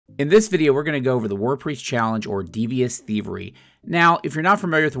In this video, we're going to go over the Warpriest Challenge, or Devious Thievery. Now, if you're not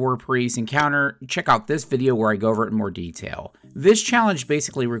familiar with the Warpriest Encounter, check out this video where I go over it in more detail. This challenge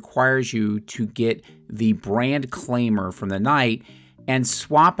basically requires you to get the brand claimer from the knight and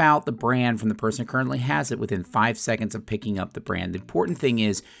swap out the brand from the person who currently has it within 5 seconds of picking up the brand. The important thing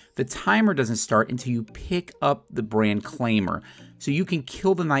is the timer doesn't start until you pick up the brand claimer. So you can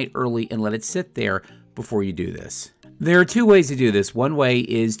kill the knight early and let it sit there before you do this. There are two ways to do this. One way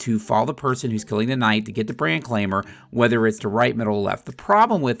is to follow the person who's killing the knight to get the brand claimer, whether it's to right, middle, or left. The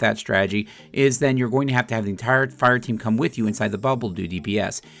problem with that strategy is then you're going to have the entire fire team come with you inside the bubble to do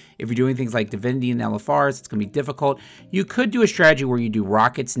DPS. If you're doing things like Divinity and LFRs, it's going to be difficult. You could do a strategy where you do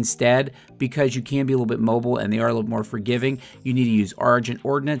rockets instead, because you can be a little bit mobile and they are a little more forgiving. You need to use Argent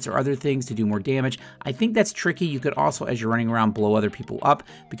Ordnance or other things to do more damage. I think that's tricky. You could also, as you're running around, blow other people up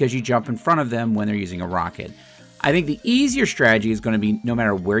because you jump in front of them when they're using a rocket. I think the easier strategy is going to be, no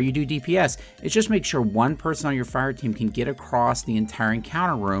matter where you do DPS, is just make sure one person on your fire team can get across the entire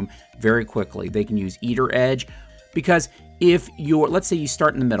encounter room very quickly. They can use Eater Edge, because if you're, let's say you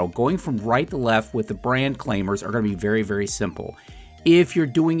start in the middle, going from right to left with the brand claimers are going to be very, very simple. If you're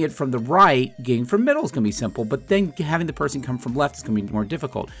doing it from the right, getting from middle is going to be simple, but then having the person come from left is going to be more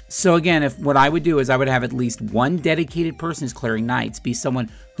difficult. So again, what I would do is I would have at least one dedicated person who's clearing knights, be someone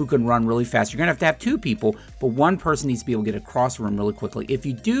who can run really fast. You're going to have 2 people, but one person needs to be able to get across the room really quickly. If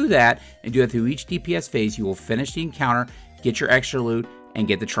you do that, and do that through each DPS phase, you will finish the encounter, get your extra loot, and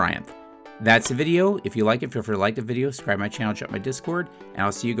get the triumph. That's the video. If you like it, feel free to like the video, subscribe to my channel, check my Discord, and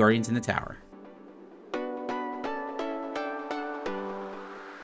I'll see you Guardians in the Tower.